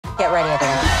Get ready,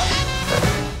 everyone.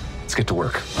 Let's get to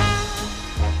work.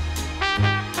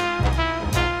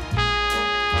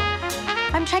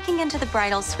 I'm checking into the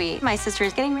bridal suite. My sister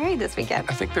is getting married this weekend.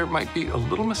 I think there might be a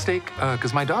little mistake,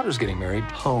 because my daughter's getting married.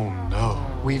 Oh, no.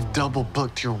 We've double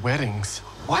booked your weddings.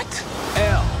 What?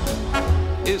 L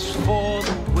is for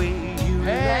the way you look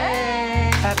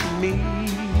at me.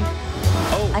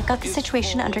 I've got the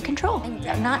situation under control.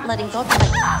 I'm not letting go.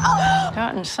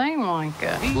 Doesn't seem like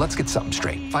it. Let's get something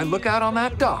straight. If I look out on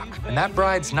that dock and that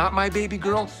bride's not my baby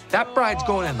girl, that bride's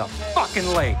going in the fucking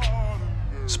lake.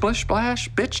 Splish, splash,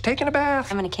 bitch, taking a bath.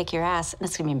 I'm gonna kick your ass, and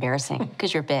it's gonna be embarrassing,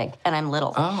 because you're big, and I'm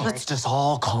little. Oh. Let's just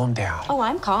all calm down. Oh,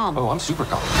 I'm calm. Oh, I'm super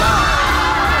calm.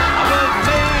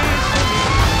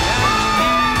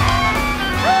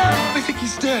 I think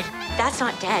he's dead. That's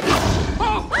not dead.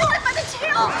 Oh! By the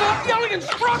tail! Stop yelling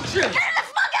instructions! Get the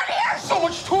fuck out of here! So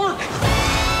much torque!